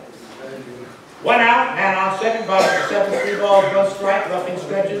son. 1 out, man on second, bottom of the seventh, 3 balls, 1 strike, roughing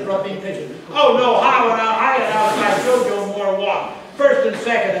stretches, roughing pitches. Oh no, high and outside, JoJo Moore walk. First and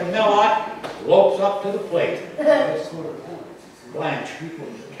second, and Mellott lopes up to the plate. Blanche,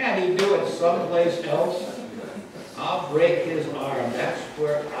 can't he do it someplace else? I'll break his arm, that's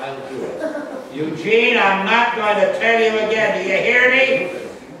where I'll do it. Eugene, I'm not going to tell you again, do you hear me?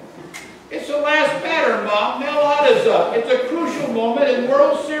 It's the last batter, Mom. Mellott is up. It's a crucial moment in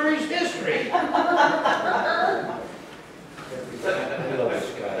World Series history. I love this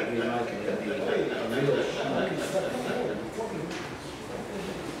guy. He reminds me of a real schmuck.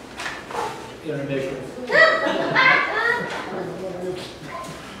 Intermission.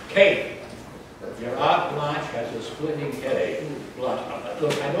 Kate, your Aunt Blanche has a splitting headache. Blanche,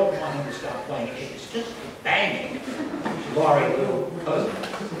 look, I don't want him to stop playing. It's just banging. Laurie, little cousin.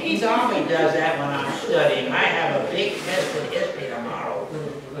 He always does that when I'm studying. I have a big test of history tomorrow.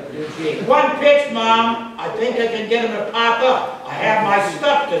 Eugene, 1 pitch, Mom. I think I can get him to pop up. I have my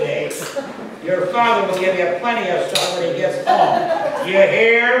stuff today. Your father will give you plenty of stuff when he gets home. You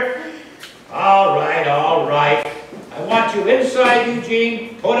hear? All right, all right. I want you inside,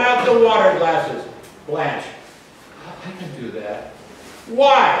 Eugene. Put out the water glasses. Blanche, I can do that.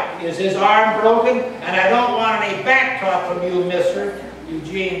 Why? Is his arm broken? And I don't want any back talk from you, mister.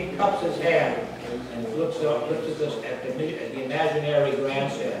 Eugene cups his hand and looks at us at the imaginary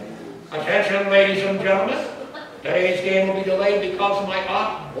grandstand. Attention, ladies and gentlemen. Today's game will be delayed because of my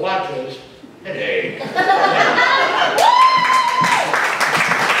Aunt Blanche's headache.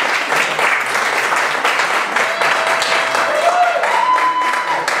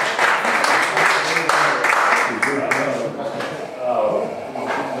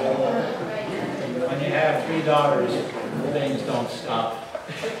 3 daughters, things don't stop.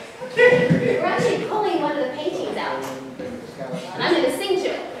 We're actually pulling one of the paintings out. And I'm going to sing to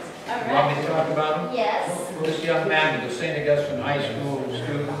it. All You want right. me to talk about them? Yes. This young man was a St. Augustine High School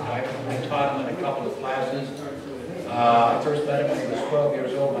student. I taught him in a couple of classes. I first met him when he was 12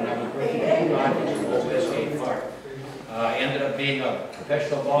 years old when I was working at Old Westgate Park. Ended up being a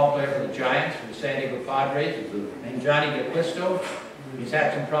professional ball player for the Giants, for the San Diego Padres, named Johnny DeQuisto. He's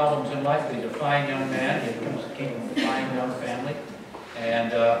had some problems in life, but he's a fine young man. He came from a fine young family.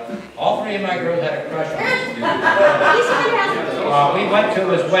 And all 3 of my girls had a crush on this dude. We went to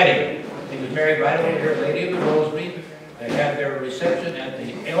his wedding. He was married right over here, Lady of the Rosary. They had their reception at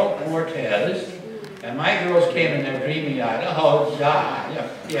the El Cortez. And my girls came in there dreamy-eyed. Oh, God.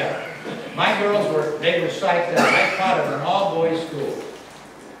 Yeah. My girls were psyched out. I taught at an all-boys school.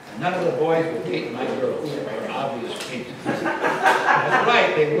 And none of the boys would date my girls for obvious reasons. That's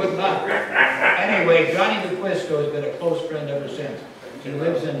right, they would not. Anyway, Johnny DeQuisto has been a close friend ever since. He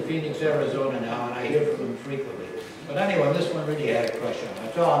lives in Phoenix, Arizona now, and I hear from him frequently. But anyway, this one really had a crush on him.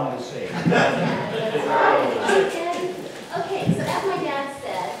 That's all I'm going to say. Okay, so as my dad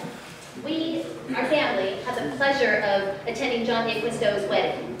said, our family, had the pleasure of attending John DeQuisto's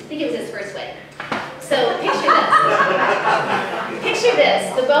wedding. I think it was his first wedding. So picture this. Picture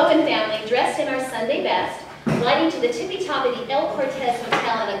this, the Bowman family dressed in our Sunday best, gliding to the tippy top of the El Cortez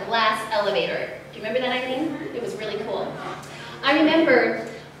Hotel in a glass elevator. Do you remember that, Eileen? It was really cool. I remember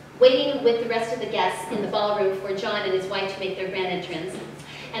waiting with the rest of the guests in the ballroom for John and his wife to make their grand entrance.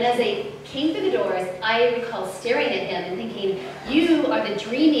 And as they came through the doors, I recall staring at him and thinking, you are the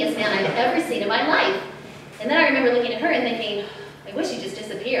dreamiest man I've ever seen in my life. And then I remember looking at her and thinking, I wish you'd just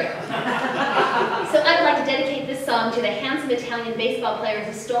disappear. So I would like to dedicate this song to the handsome Italian baseball player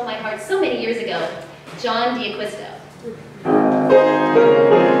who stole my heart so many years ago, John DeQuisto.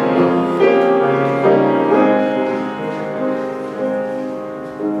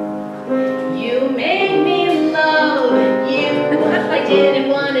 You made me love you. I didn't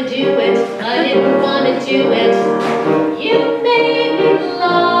want to do it. I didn't want to do it. You made me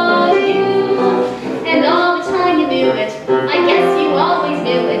love you. And all the time you knew it. I guess you always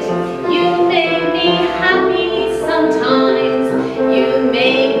knew it. You made me happy sometimes. You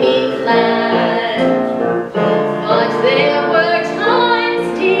made me glad. But there were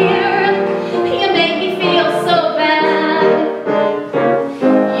times, dear, you made me feel so bad.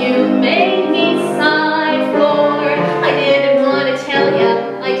 You made me sigh for, I didn't want to tell ya,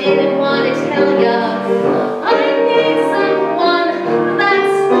 I didn't want to tell ya. I need someone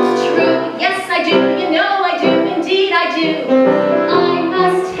that's true. Yes, I do, you know I do, indeed I do. I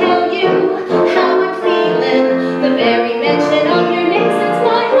must tell you how I'm feeling. The very mention of your name sets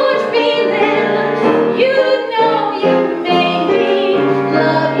my heart beating. You know you made me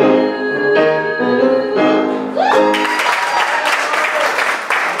love you. Woo!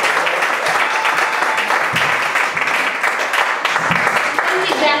 Thank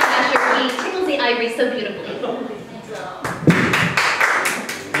you, Jack Asher. He tickles the ivory so beautifully.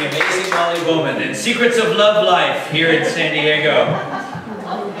 The amazing Molly Bowman and Secrets of Love Life here in San Diego.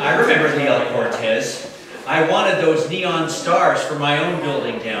 I remember the El Cortez. I wanted those neon stars for my own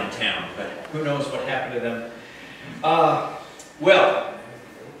building downtown, but who knows what happened to them. Well,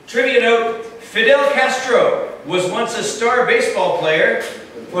 trivia note, Fidel Castro was once a star baseball player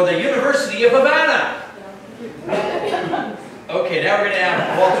for the University of Havana. Okay, now we're going to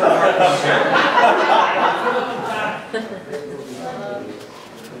have Walter Martin's here.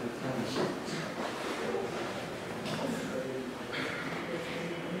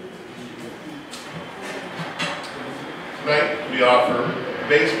 Tonight we offer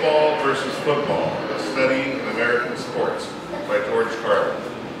Baseball versus Football, a study in American sports by George Carlin.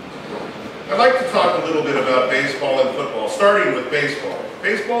 I'd like to talk a little bit about baseball and football, starting with baseball.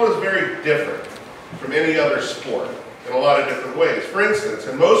 Baseball is very different from any other sport in a lot of different ways. For instance,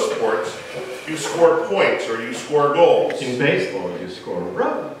 in most sports, you score points or you score goals. In baseball, you score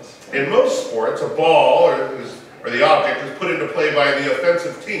runs. In most sports, a ball or the object is put into play by the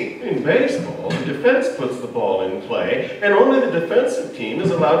offensive team. In baseball, the defense puts the ball in play, and only the defensive team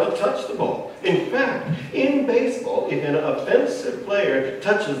is allowed to touch the ball. In fact, in baseball, if an offensive player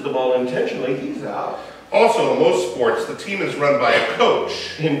touches the ball intentionally, he's out. Also, in most sports, the team is run by a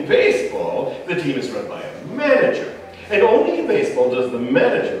coach. In baseball, the team is run by a manager. And only in baseball does the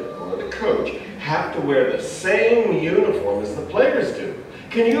manager or the coach have to wear the same uniform as the players do.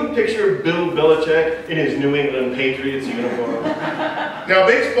 Can you picture Bill Belichick in his New England Patriots uniform? Now,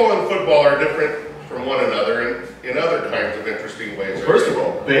 baseball and football are different from one another in other kinds of interesting ways. First of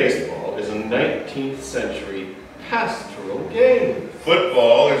all, baseball is a 19th century pastoral game.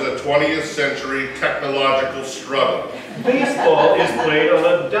 Football is a 20th century technological struggle. Baseball is played on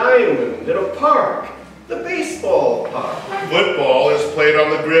a diamond in a park, the baseball park. Football is played on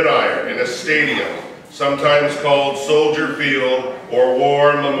the gridiron in a stadium, sometimes called Soldier Field or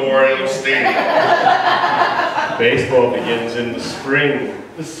War Memorial Stadium. Baseball begins in the spring,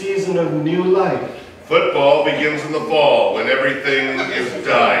 the season of new life. Football begins in the fall when everything is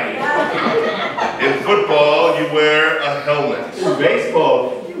dying. In football, you wear a helmet. In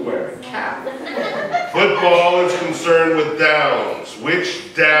baseball, you wear a cap. Football is concerned with downs.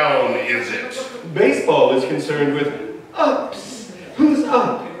 Which down is it? Baseball is concerned with ups. Who's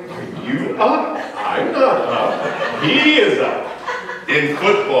up? Are you up? I'm not up. He is up. In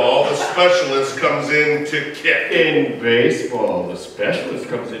football, the specialist comes in to kick. In baseball, the specialist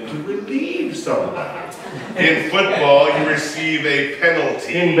comes in to relieve somebody. In football, you receive a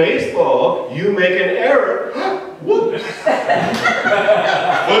penalty. In baseball, you make an error. Whoops. Football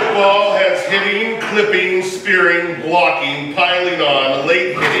has hitting, clipping, spearing, blocking, piling on,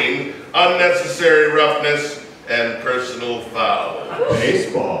 late hitting, unnecessary roughness, and personal foul.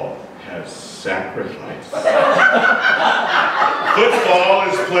 Baseball has sacrifice. Football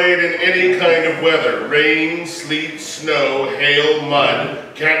is played in any kind of weather. Rain, sleet, snow, hail, mud.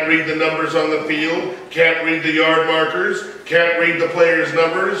 Can't read the numbers on the field. Can't read the yard markers. Can't read the players'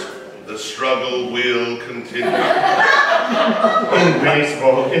 numbers. The struggle will continue. In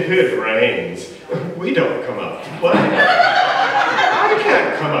baseball, if it rains, we don't come out to play. I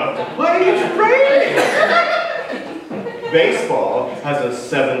can't come out to play. It's raining. Baseball has a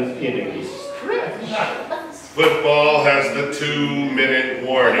 7th inning stretch. Football has the 2-minute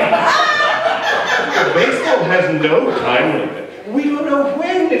warning. Baseball has no time limit. We don't know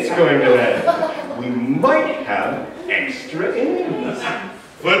when it's going to end. We might have extra innings.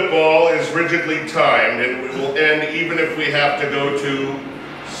 Football is rigidly timed and it will end even if we have to go to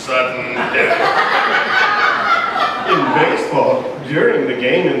sudden death. In baseball, during the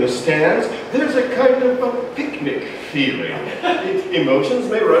game in the stands, there's a kind of a picnic feeling. Emotions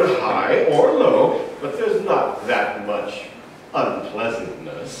may run high or low, but there's not that much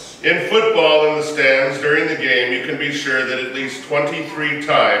unpleasantness. In football in the stands during the game, you can be sure that at least 23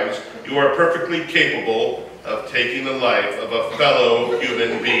 times you are perfectly capable of taking the life of a fellow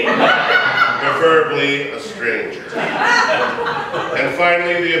human being, preferably a stranger. And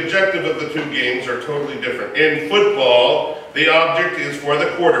finally, the objective of the two games are totally different. In football, the object is for the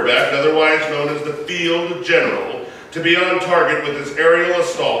quarterback, otherwise known as the field general, to be on target with his aerial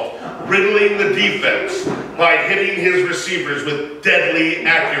assault, riddling the defense by hitting his receivers with deadly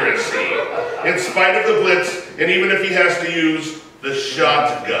accuracy, in spite of the blitz, and even if he has to use the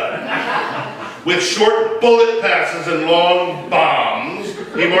shotgun. With short bullet passes and long bombs,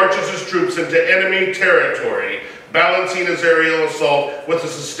 he marches his troops into enemy territory, balancing his aerial assault with a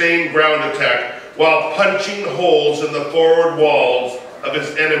sustained ground attack while punching holes in the forward walls of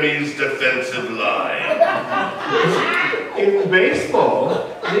his enemy's defensive line. In baseball,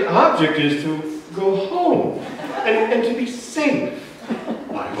 the object is to go home and to be safe.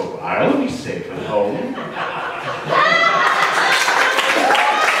 I hope I'll be safe at home.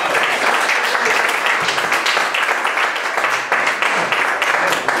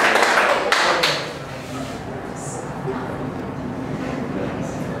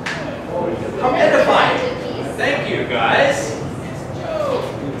 Thank you, guys.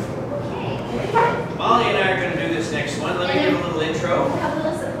 Molly and I are going to do this next one. Let me give a little intro. Have a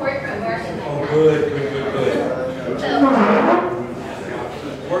little support from Mark and Oh, good.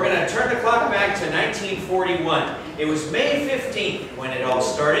 We're going to turn the clock back to 1941. It was May 15th when it all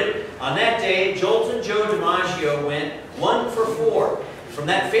started. On that day, Jolton Joe DiMaggio went 1 for 4. From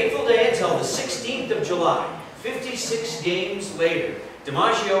that fateful day until the 16th of July, 56 games later,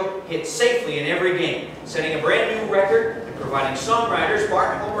 DiMaggio hit safely in every game, setting a brand new record and providing songwriters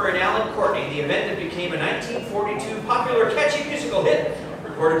Bart Homer and Alan Courtney the event that became a 1942 popular catchy musical hit,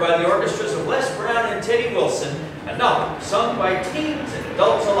 recorded by the orchestras of Les Brown and Teddy Wilson, a novel sung by teens and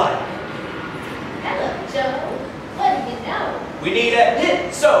adults alike. Hello, Joe. What do you know? We need a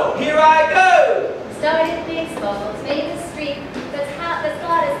hit, so here I go! Started baseball, made a streak that's hot, that's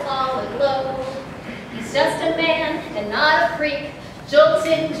got us all aglow. He's just a man and not a freak.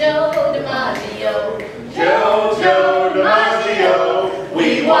 Jolton Joe DiMaggio. Joe DiMaggio,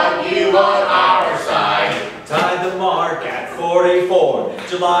 we want you on our side. Tied the mark at 44,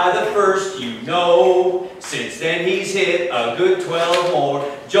 July the 1st, you know. Since then he's hit a good 12 more.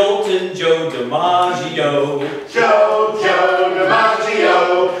 Jolton Joe DiMaggio. Joe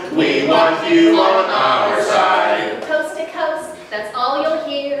DiMaggio, we want you on our side. Coast to coast, that's all you'll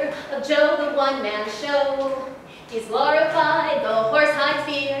hear of Joe, the one-man show. He's glorified the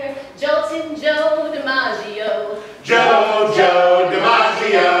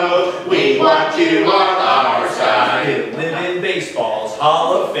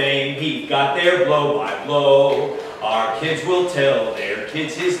blow by blow. Our kids will tell their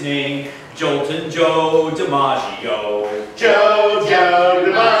kids his name, Joltin' Joe DiMaggio. Joe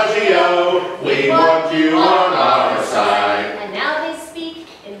DiMaggio, we want you on our side. And now they speak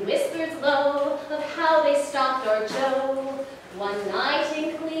in whispers low of how they stalked our Joe one night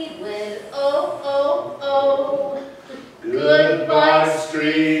in Cleveland. Oh, oh, oh. Goodbye,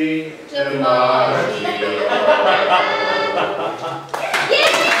 Street DiMaggio.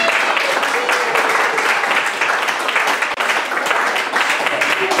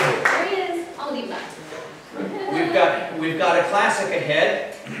 We've got a classic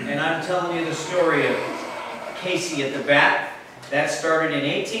ahead, and I'm telling you the story of Casey at the bat. That started in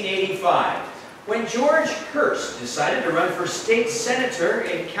 1885, when George Hearst decided to run for state senator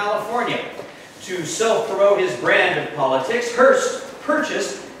in California. To self-promote his brand of politics, Hearst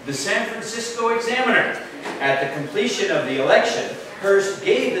purchased the San Francisco Examiner. At the completion of the election, Hearst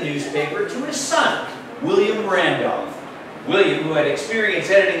gave the newspaper to his son, William Randolph. William, who had experience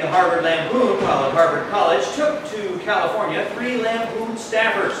editing the Harvard Lampoon while at Harvard College, took to California 3 Lampoon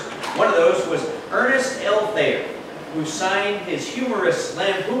staffers. One of those was Ernest L. Thayer, who signed his humorous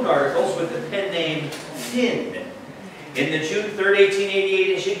Lampoon articles with the pen name Finn. In the June 3,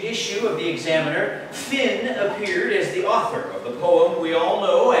 1888 issue of the Examiner, Finn appeared as the author of the poem we all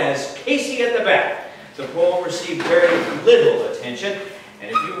know as Casey at the Bat. The poem received very little attention,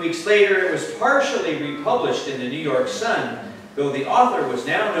 and a few weeks later it was partially republished in the New York Sun, though the author was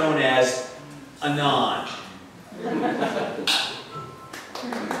now known as Anon.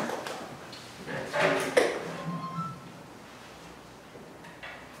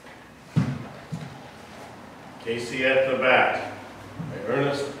 Casey at the Bat by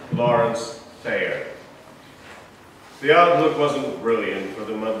Ernest Lawrence Thayer. The outlook wasn't brilliant for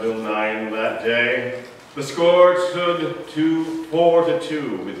the Mudville Nine that day. The score stood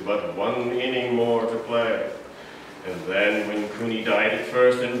 4-2 with but 1 inning more to play. And then when Cooney died at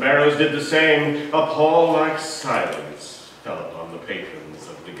first and Barrows did the same, a pall-like silence fell upon the patrons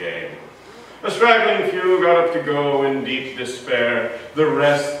of the game. A straggling few got up to go in deep despair. The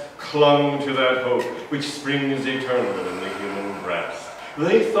rest clung to that hope which springs eternal in the human breast.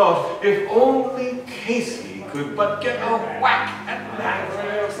 They thought if only Casey could but get a whack at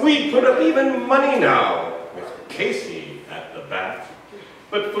that, we'd put up even money now with Casey at the bat.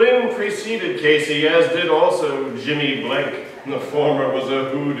 But Flynn preceded Casey, as did also Jimmy Blake. The former was a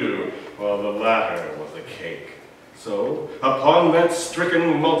hoodoo, while the latter was a cake. So, upon that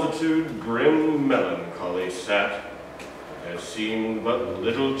stricken multitude, grim melancholy sat. There seemed but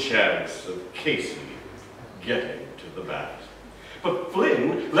little chance of Casey getting to the bat. But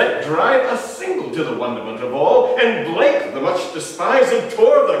Flynn let drive a single to the wonderment of all, and Blake, the much despised,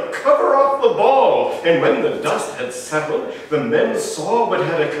 tore the cover off the ball. And when the dust had settled, the men saw what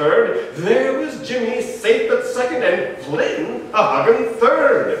had occurred. There was Jimmy safe at second, and Flynn a hugging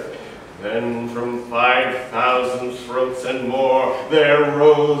third. Then from 5,000 throats and more, there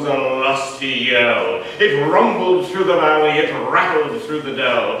rose a lusty yell. It rumbled through the valley, it rattled through the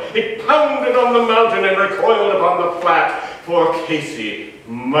dell. It pounded on the mountain and recoiled upon the flat. For Casey,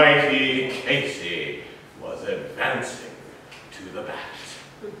 mighty Casey, was advancing to the bat.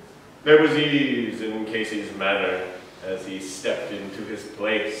 There was ease in Casey's manner as he stepped into his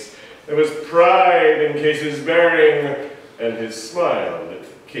place. There was pride in Casey's bearing, and his smile lit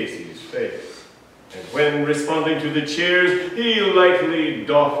Casey's face. And when responding to the cheers, he lightly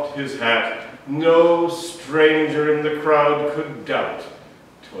doffed his hat. No stranger in the crowd could doubt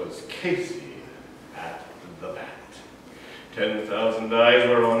 'twas Casey at the bat. 10,000 eyes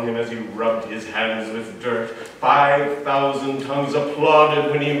were on him as he rubbed his hands with dirt. 5,000 tongues applauded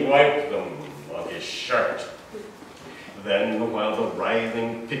when he wiped them on his shirt. Then, while the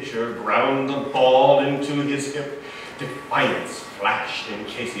writhing pitcher ground the ball into his hip, defiance flashed in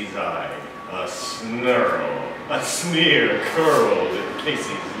Casey's eye. A snarl, a sneer curled at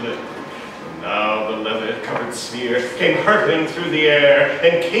Casey's lip. And now the leather-covered sneer came hurtling through the air,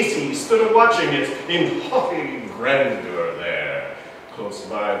 and Casey stood watching it in haughty grandeur there. Close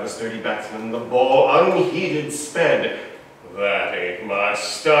by the sturdy batsman, the ball unheeded sped. That ain't my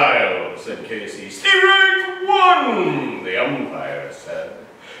style, said Casey. Strike one, the umpire said.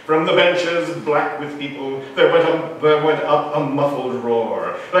 From the benches, black with people, there went up a muffled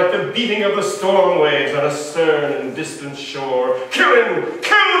roar, like the beating of the storm waves on a stern and distant shore. Kill him!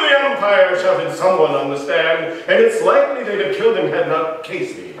 Kill the umpire! Shouted someone on the stand, and it's likely they'd have killed him had not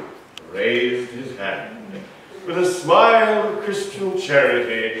Casey raised his hand. With a smile of Christian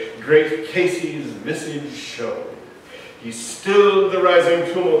charity, great Casey's visage showed. He stilled the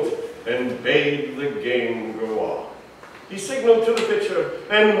rising tumult and bade the game go on. He signaled to the pitcher,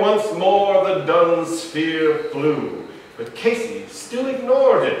 and once more the dun sphere flew. But Casey still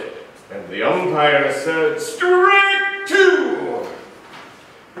ignored it, and the umpire said, "Strike two!"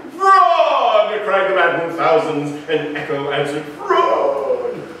 "Fraud!" cried the maddened thousands, and echo answered,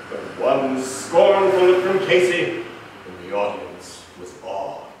 "Fraud!" But one scornful look from Casey, and the audience was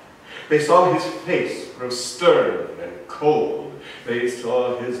awed. They saw his face grow stern and cold. They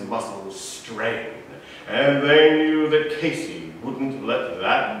saw his muscles strain, and they knew that Casey wouldn't let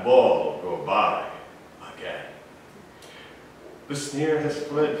that ball go by again. The sneer has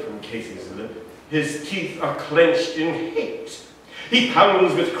fled from Casey's lip. His teeth are clenched in hate. He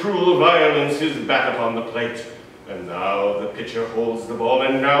pounds with cruel violence his bat upon the plate. And now the pitcher holds the ball,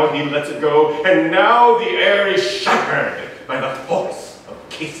 and now he lets it go, and now the air is shattered by the force of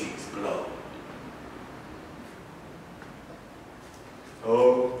Casey's blow.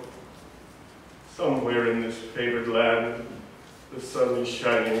 Oh, somewhere in this favored land, the sun is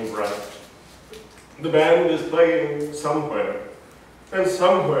shining bright. The band is playing somewhere, and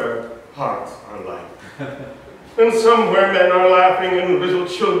somewhere hearts are light. And somewhere men are laughing and little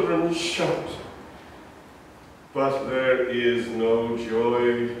children shout. But there is no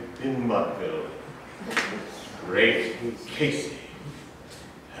joy in Mudville. Great Casey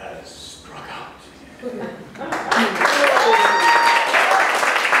has struck out.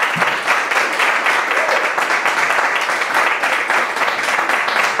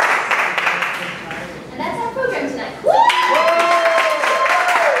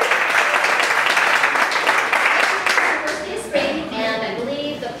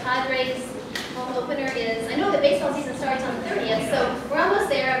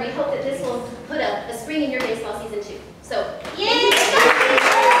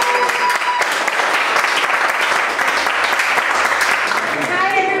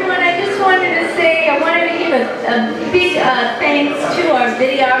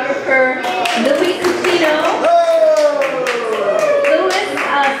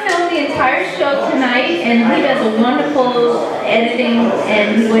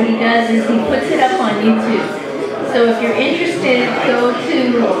 So if you're interested, go to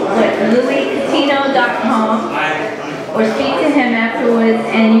louiscatino.com or speak to him afterwards,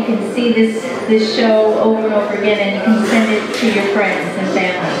 and you can see this show over and over again, and you can send it to your friends and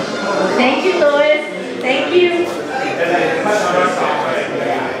family. Thank you, Louis. Thank you.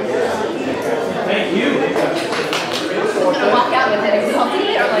 Thank you. I'm gonna walk out with it. It's salty.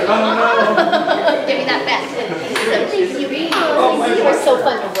 Give me that back. Thank you. You were so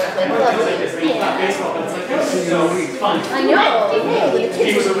fun to work with. Lovely. Yeah. I know.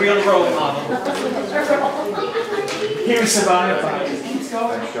 He was a real role model. He was survived by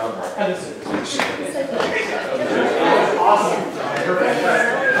awesome.